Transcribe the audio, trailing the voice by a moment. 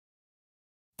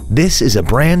This is a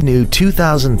brand new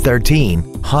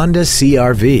 2013 Honda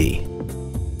CR-V.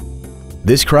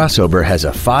 This crossover has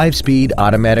a 5-speed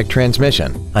automatic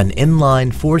transmission, an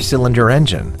inline 4-cylinder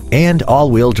engine, and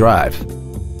all-wheel drive.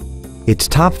 Its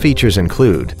top features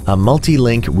include a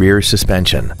multi-link rear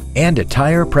suspension and a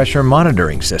tire pressure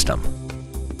monitoring system.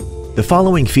 The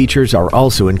following features are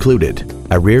also included: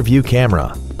 a rear-view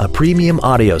camera, a premium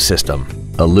audio system,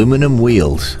 aluminum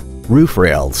wheels, roof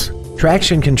rails,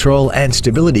 traction control and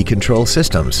stability control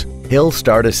systems, hill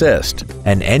start assist,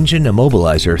 an engine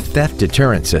immobilizer theft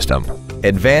deterrent system,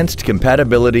 advanced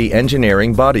compatibility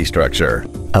engineering body structure,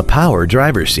 a power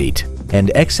driver's seat,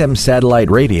 and XM satellite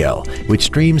radio, which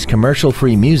streams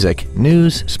commercial-free music,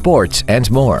 news, sports, and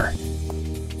more.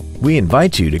 We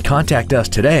invite you to contact us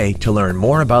today to learn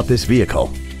more about this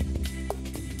vehicle.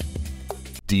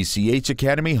 DCH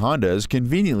Academy Honda is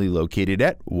conveniently located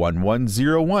at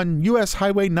 1101 US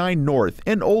Highway 9 North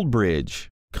in Old Bridge.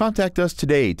 Contact us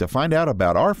today to find out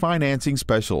about our financing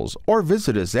specials or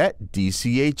visit us at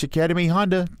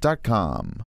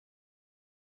dchacademyhonda.com.